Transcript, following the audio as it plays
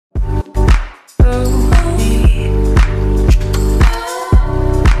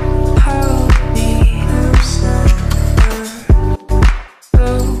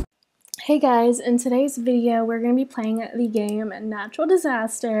Hey guys, in today's video we're going to be playing the game Natural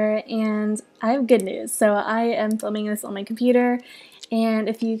Disaster, and I have good news. So I am filming this on my computer, and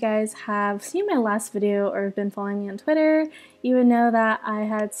if you guys have seen my last video or have been following me on Twitter, you would know that I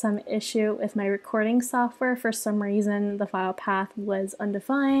had some issue with my recording software. For some reason the file path was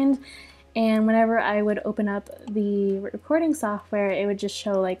undefined, and whenever I would open up the recording software, it would just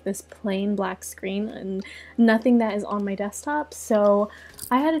show like this plain black screen and nothing that is on my desktop. So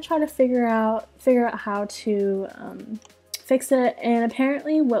I had to try to figure out how to fix it, and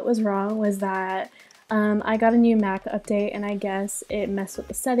apparently what was wrong was that I got a new Mac update, and I guess it messed with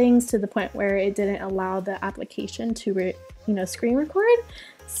the settings to the point where it didn't allow the application to screen record.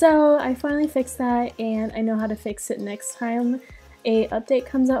 So I finally fixed that, and I know how to fix it next time a update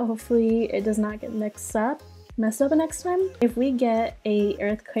comes out. Hopefully it does not get messed up next time. If we get a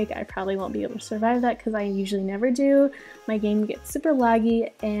earthquake, I probably won't be able to survive that because I usually never do. My game gets super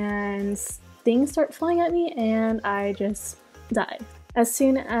laggy and things start flying at me and I just die. As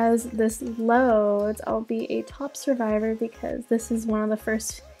soon as this loads, I'll be a top survivor because this is one of the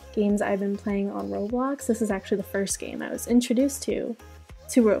first games I've been playing on Roblox. This is actually the first game I was introduced to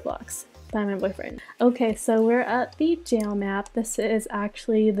Roblox by my boyfriend. Okay, so we're at the jail map. This is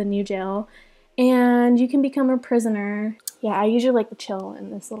actually the new jail, and you can become a prisoner. Yeah, I usually like to chill in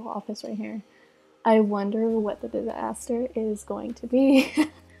this little office right here. I wonder what the disaster is going to be.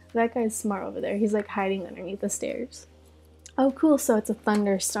 That guy's smart over there. He's like hiding underneath the stairs. Oh cool, so it's a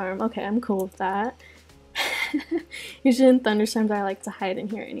thunderstorm. Okay, I'm cool with that. Usually in thunderstorms I like to hide in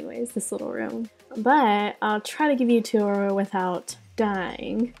here anyways, this little room. But I'll try to give you a tour without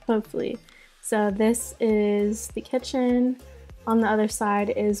dying, hopefully. So this is the kitchen. On the other side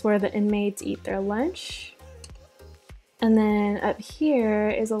is where the inmates eat their lunch. And then up here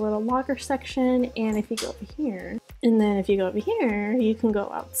is a little locker section, and if you go over here, you can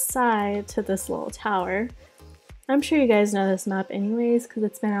go outside to this little tower. I'm sure you guys know this map anyways because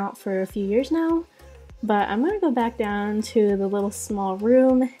it's been out for a few years now, but I'm gonna go back down to the little small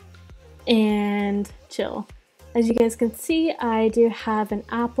room and chill. As you guys can see, I do have an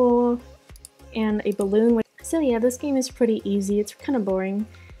apple and a balloon. So yeah, this game is pretty easy. It's kind of boring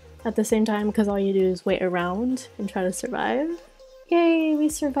at the same time because all you do is wait around and try to survive. Yay, we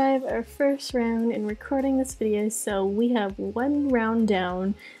survived our first round in recording this video, so we have one round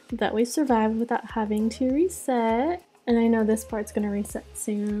down that we survived without having to reset. And I know this part's gonna reset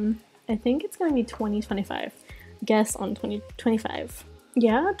soon. I think it's gonna be 2025. Guess on 2025.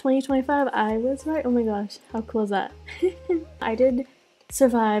 Yeah, 2025, I was right. Oh my gosh, how cool is that? I did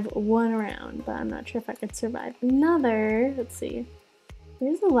survive one round, but I'm not sure if I could survive another. Let's see.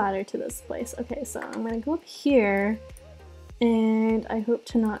 There's a ladder to this place. Okay, so I'm gonna go up here, and I hope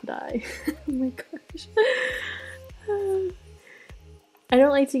to not die. Oh my gosh. I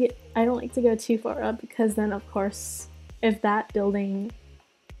don't like to go too far up because then, of course, if that building,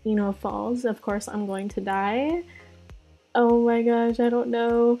 falls, of course I'm going to die. Oh my gosh, I don't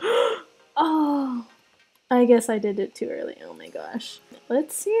know. Oh, I guess I did it too early. Oh my gosh.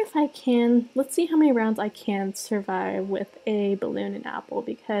 Let's see how many rounds I can survive with a balloon and apple,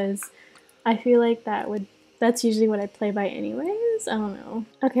 because I feel like that's usually what I play by anyways. I don't know.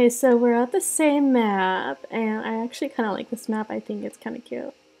 Okay, so we're at the same map, and I actually kind of like this map. I think it's kind of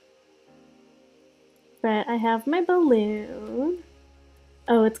cute. But I have my balloon.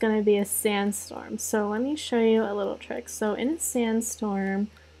 Oh, it's gonna be a sandstorm. So let me show you a little trick. So in a sandstorm,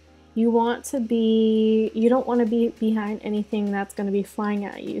 you don't want to be behind anything that's gonna be flying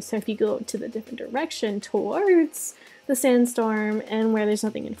at you. So if you go to the different direction towards the sandstorm and where there's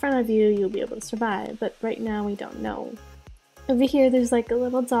nothing in front of you, you'll be able to survive. But right now we don't know. Over here there's like a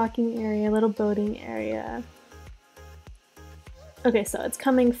little docking area, a little boating area. Okay, so it's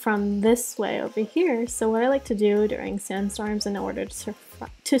coming from this way over here. So what I like to do during sandstorms in order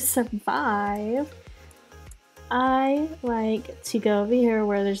to survive, I like to go over here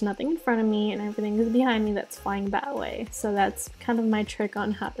where there's nothing in front of me and everything is behind me that's flying that way. So that's kind of my trick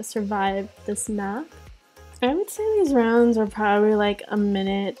on how to survive this map. I would say these rounds are probably like a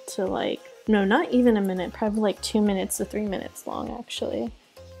minute to no, not even a minute, probably like 2 minutes to 3 minutes long actually.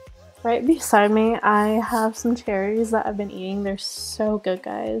 Right beside me, I have some cherries that I've been eating. They're so good,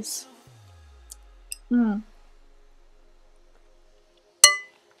 guys.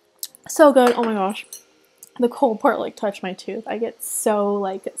 So good. Oh my gosh. The cold part touched my tooth. I get so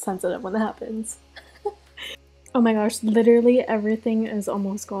sensitive when that happens. Oh my gosh, literally everything is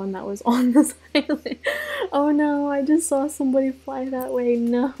almost gone that was on this island. Oh no, I just saw somebody fly that way.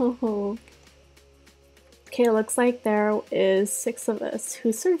 No. Okay, it looks like there is 6 of us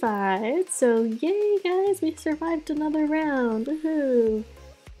who survived, so yay guys, we survived another round, woohoo!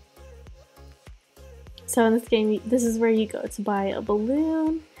 So in this game, this is where you go to buy a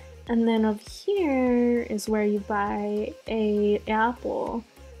balloon, and then over here is where you buy a apple.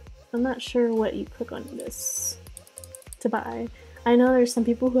 I'm not sure what you click on this to buy. I know there's some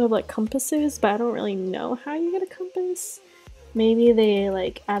people who have like compasses, but I don't really know how you get a compass. Maybe they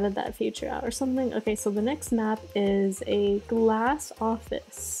like added that feature out or something. Okay, so the next map is a glass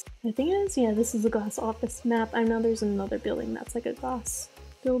office. I think it is, yeah, this is a glass office map. I know there's another building that's like a glass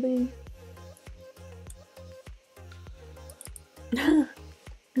building. I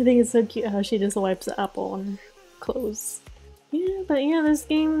think it's so cute how she just wipes the apple on her clothes. Yeah, but yeah, this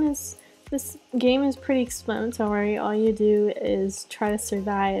game is pretty explanatory. All you do is try to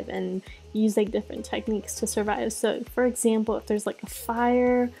survive and use like different techniques to survive. So for example, if there's like a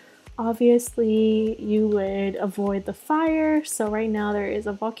fire, obviously you would avoid the fire. So right now there is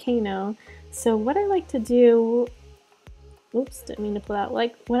a volcano. So what I like to do, oops, didn't mean to pull out.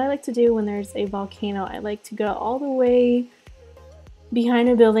 Like what I like to do when there's a volcano, I like to go all the way behind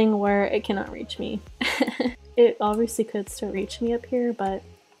a building where it cannot reach me. It obviously could still reach me up here, but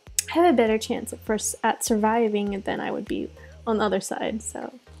I have a better chance at surviving than I would be on the other side.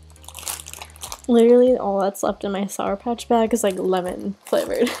 So literally all that's left in my Sour Patch bag is like lemon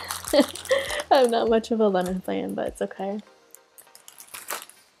flavored. I'm not much of a lemon fan, but it's okay.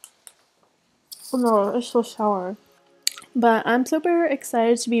 Oh no, it's so sour. But I'm super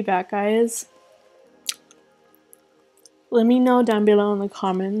excited to be back, guys. Let me know down below in the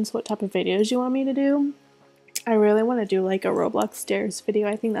comments what type of videos you want me to do. I really want to do like a Roblox stairs video.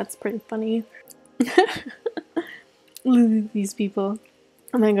 I think that's pretty funny. Look at these people.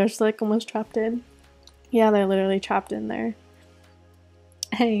 Oh my gosh, they're like almost trapped in. Yeah, they're literally trapped in there.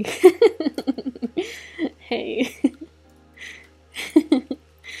 Hey. Hey.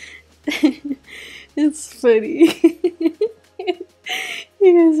 It's funny.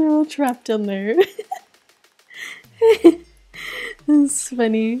 You guys are all trapped in there. That's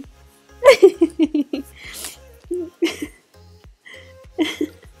funny.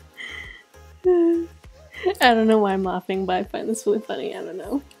 I don't know why I'm laughing, but I find this really funny. I don't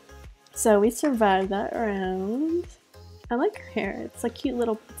know. So we survived that round. I like her hair. It's like cute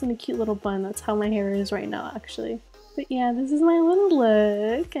little. It's in a cute little bun. That's how my hair is right now, actually. But yeah, this is my little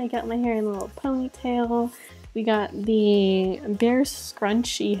look. I got my hair in a little ponytail. We got the bear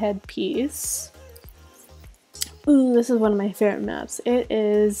scrunchy headpiece. Ooh, this is one of my favorite maps. It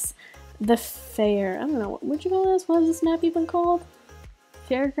is the fair. I don't know, what would you call this? What is this map even called?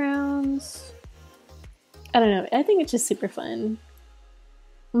 Fairgrounds? I don't know. I think it's just super fun.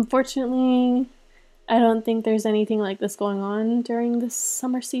 Unfortunately, I don't think there's anything like this going on during this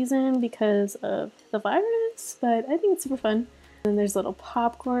summer season because of the virus, but I think it's super fun. And there's little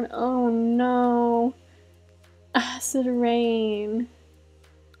popcorn. Oh no! Acid rain.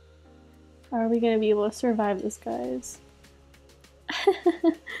 Are we gonna be able to survive this, guys?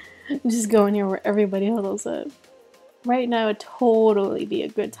 Just going here where everybody huddles up. Right now would totally be a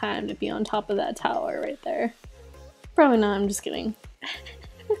good time to be on top of that tower right there. Probably not, I'm just kidding.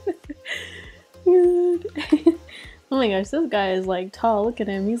 Good. Oh my gosh, this guy is like tall. Look at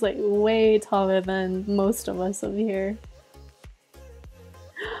him. He's like way taller than most of us over here.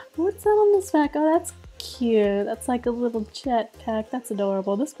 What's that on this back? Oh, that's cute. That's like a little jetpack. That's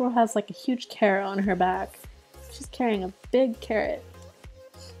adorable. This girl has like a huge carrot on her back. She's carrying a big carrot.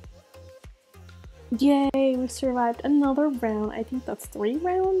 Yay, we survived another round. I think that's 3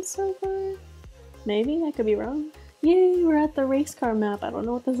 rounds so far. Maybe, I could be wrong. Yay, we're at the race car map. I don't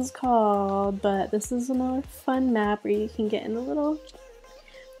know what this is called, but this is another fun map where you can get in the little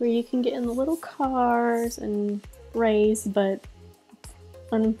cars and race, but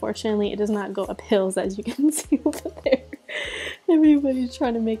unfortunately it does not go up hills, as you can see over there. Everybody's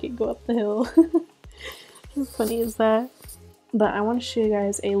trying to make it go up the hill. How funny is that? But I want to show you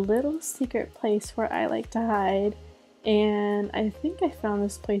guys a little secret place where I like to hide, and I think I found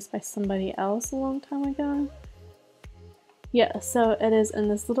this place by somebody else a long time ago. Yeah, so it is in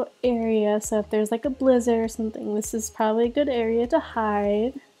this little area, so if there's like a blizzard or something, this is probably a good area to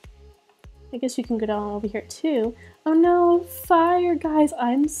hide. I guess you can go down over here too. Oh no, fire, guys,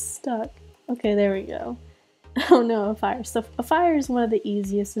 I'm stuck. Okay, there we go. Oh no, a fire. So a fire is one of the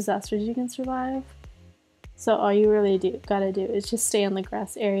easiest disasters you can survive. So all you really gotta do is just stay in the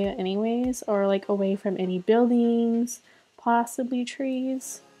grass area anyways, or like away from any buildings, possibly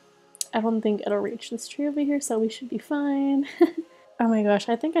trees. I don't think it'll reach this tree over here, so we should be fine. Oh my gosh,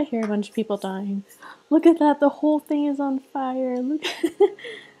 I think I hear a bunch of people dying. Look at that, the whole thing is on fire. Look,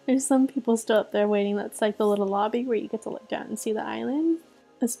 there's some people still up there waiting. That's like the little lobby where you get to look down and see the island.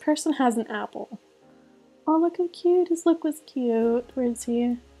 This person has an apple. Oh, look how cute. His look was cute. Where is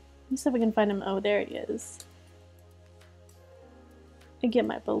he? me see if I can find him. Oh, there he is. I get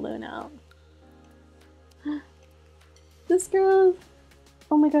my balloon out. This girl.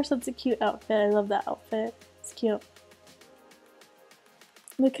 Oh my gosh, that's a cute outfit. I love that outfit. It's cute.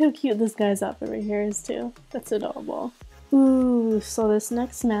 Look how cute this guy's outfit right here is too. That's adorable. Ooh, so this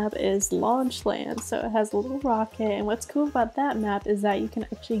next map is Launch Land. So it has a little rocket, and what's cool about that map is that you can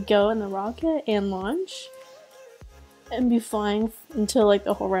actually go in the rocket and launch and be flying until like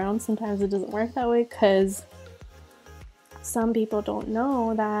the whole round. Sometimes it doesn't work that way because some people don't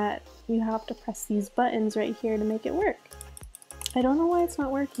know that you have to press these buttons right here to make it work. I don't know why it's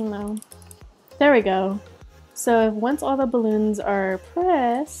not working though. There we go. So if once all the balloons are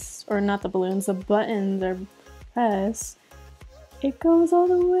pressed, or not the balloons, the buttons are pressed, it goes all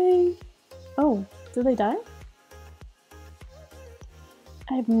the way. Oh, did they die?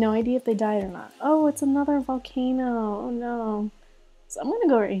 I have no idea if they died or not. Oh, it's another volcano. Oh no. So I'm gonna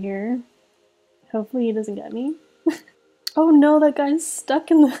go right here. Hopefully he doesn't get me. Oh no, that guy's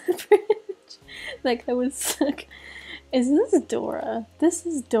stuck in the bridge. That guy was stuck. Is this Dora? This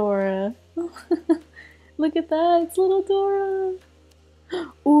is Dora. Look at that, it's little Dora.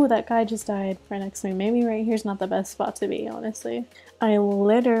 Ooh, that guy just died right next to me. Maybe right here's not the best spot to be, honestly. I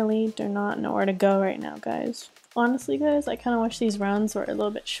literally do not know where to go right now, guys. Honestly, guys, I kind of wish these rounds were a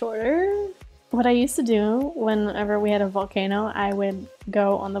little bit shorter. What I used to do whenever we had a volcano, I would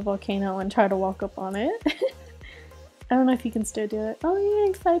go on the volcano and try to walk up on it. I don't know if you can still do it. Oh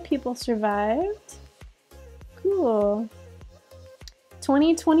yeah, 5 people survived. Cool.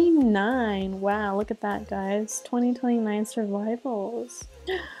 2029. Wow, look at that, guys. 2029 survivals.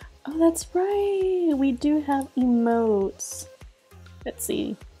 Oh, that's right. We do have emotes. Let's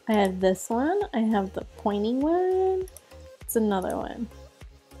see. I have this one. I have the pointing one. It's another one.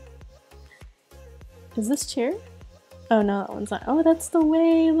 Is this cheer? Oh no, that one's not. Oh, that's the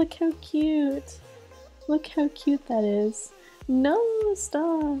way. Look how cute. Look how cute that is. No,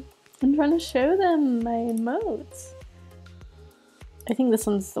 stop. I'm trying to show them my emotes. I think this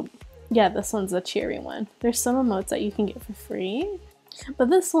one's the, yeah, this one's the cheery one. There's some emotes that you can get for free, but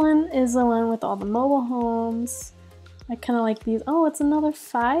this one is the one with all the mobile homes. I kind of like these. Oh, it's another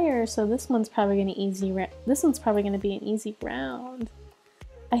fire, so this one's probably gonna this one's probably gonna be an easy round.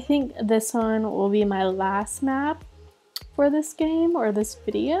 I think this one will be my last map for this game or this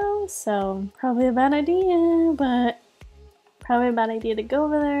video, so probably a bad idea, but probably a bad idea to go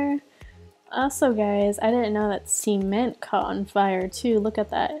over there. Also, guys, I didn't know that cement caught on fire too. Look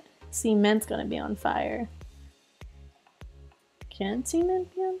at that. Cement's gonna be on fire. Can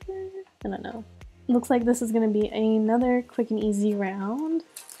cement be on fire? I don't know. Looks like this is gonna be another quick and easy round.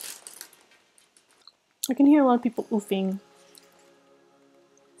 I can hear a lot of people oofing.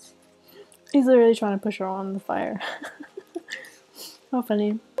 He's literally trying to push her on the fire. How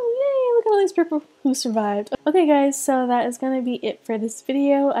funny. Oh yay, look at all these people who survived. Okay guys, so that is gonna be it for this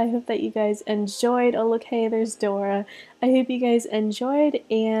video. I hope that you guys enjoyed. Oh look, hey, there's Dora. I hope you guys enjoyed,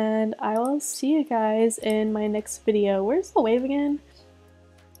 and I will see you guys in my next video. Where's the wave again?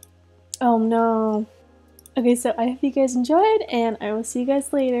 Oh no. Okay, so I hope you guys enjoyed, and I will see you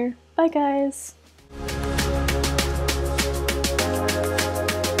guys later. Bye guys.